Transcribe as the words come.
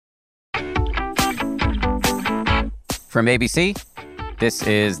from ABC. This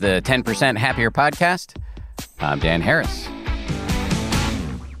is the 10% Happier Podcast. I'm Dan Harris.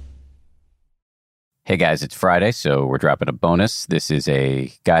 Hey guys, it's Friday, so we're dropping a bonus. This is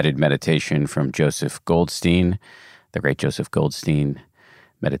a guided meditation from Joseph Goldstein, the great Joseph Goldstein,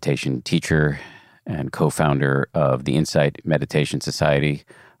 meditation teacher and co-founder of the Insight Meditation Society,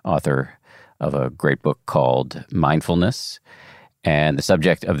 author of a great book called Mindfulness. And the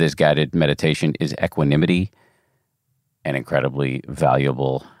subject of this guided meditation is equanimity, an incredibly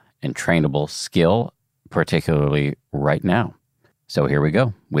valuable and trainable skill, particularly right now. So here we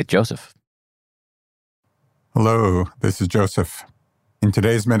go with Joseph. Hello, this is Joseph. In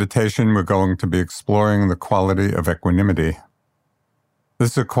today's meditation, we're going to be exploring the quality of equanimity.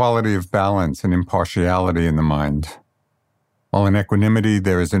 This is a quality of balance and impartiality in the mind. While in equanimity,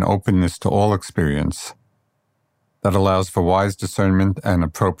 there is an openness to all experience that allows for wise discernment and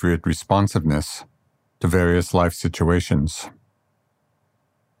appropriate responsiveness to various life situations.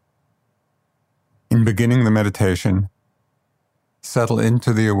 In beginning the meditation, settle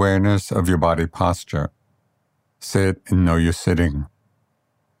into the awareness of your body posture. Sit and know you're sitting.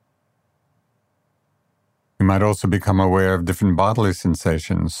 You might also become aware of different bodily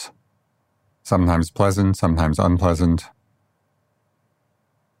sensations, sometimes pleasant, sometimes unpleasant.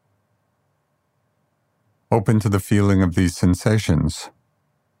 Open to the feeling of these sensations.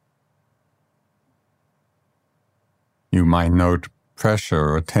 You might note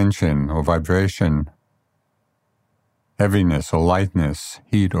pressure or tension or vibration, heaviness or lightness,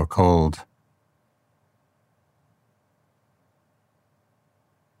 heat or cold.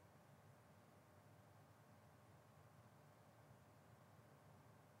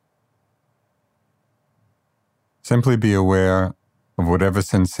 Simply be aware of whatever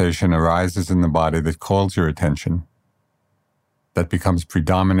sensation arises in the body that calls your attention, that becomes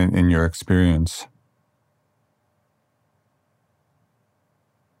predominant in your experience.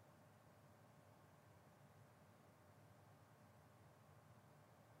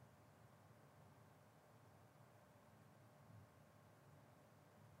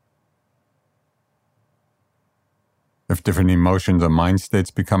 If different emotions or mind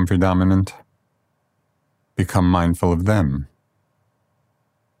states become predominant, become mindful of them.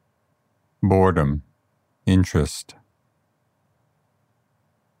 Boredom, interest,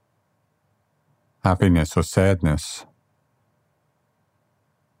 happiness or sadness,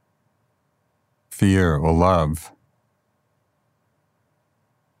 fear or love.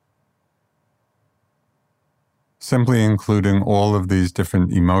 Simply including all of these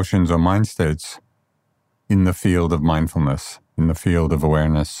different emotions or mind states in the field of mindfulness, in the field of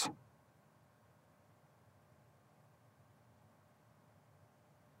awareness.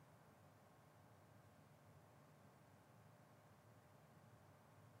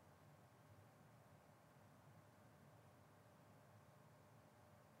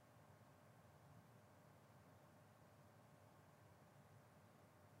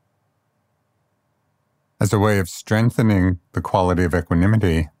 As a way of strengthening the quality of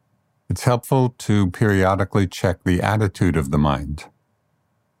equanimity, it's helpful to periodically check the attitude of the mind.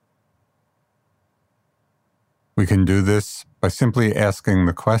 We can do this by simply asking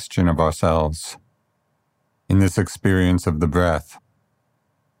the question of ourselves, in this experience of the breath,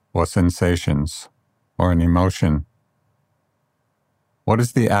 or sensations, or an emotion, what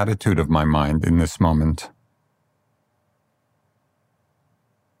is the attitude of my mind in this moment?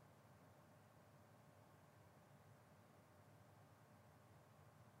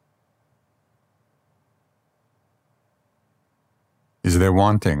 Is there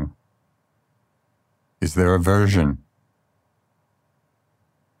wanting? Is there aversion?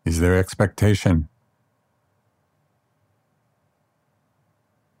 Is there expectation?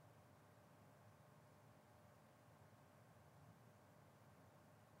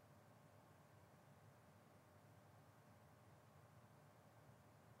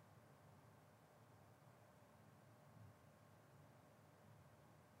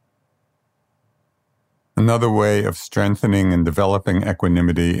 Another way of strengthening and developing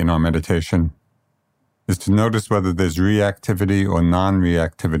equanimity in our meditation is to notice whether there's reactivity or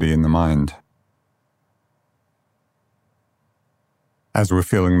non-reactivity in the mind. As we're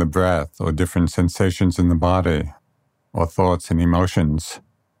feeling the breath or different sensations in the body or thoughts and emotions,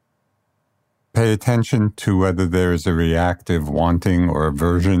 pay attention to whether there is a reactive wanting or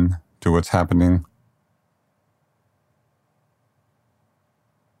aversion to what's happening.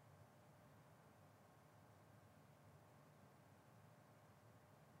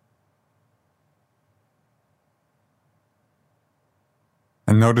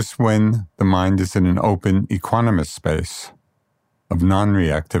 And notice when the mind is in an open, equanimous space of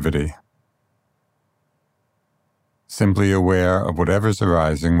non-reactivity. simply aware of whatever's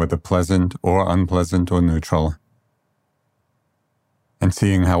arising, whether pleasant or unpleasant or neutral, and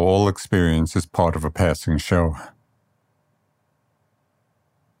seeing how all experience is part of a passing show.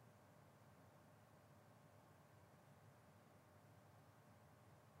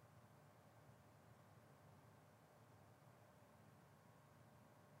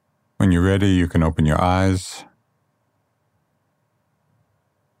 When you're ready, you can open your eyes,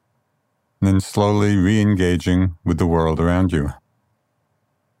 and then slowly re-engaging with the world around you.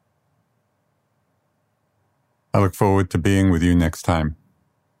 I look forward to being with you next time.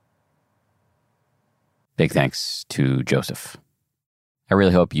 Big thanks to Joseph. I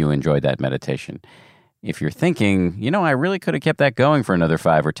really hope you enjoyed that meditation. If you're thinking, I really could have kept that going for another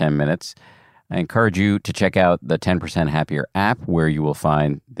 5 or 10 minutes, I encourage you to check out the 10% Happier app, where you will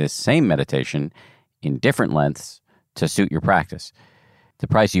find this same meditation in different lengths to suit your practice. The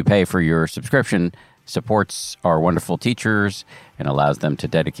price you pay for your subscription supports our wonderful teachers and allows them to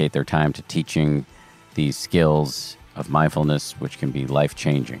dedicate their time to teaching these skills of mindfulness, which can be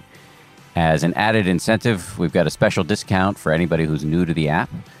life-changing. As an added incentive, we've got a special discount for anybody who's new to the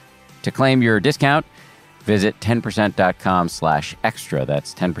app. To claim your discount, visit 10%.com/extra.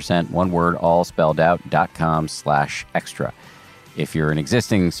 That's 10%, one word, all spelled out, .com/extra. If you're an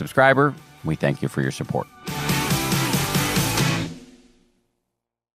existing subscriber, we thank you for your support.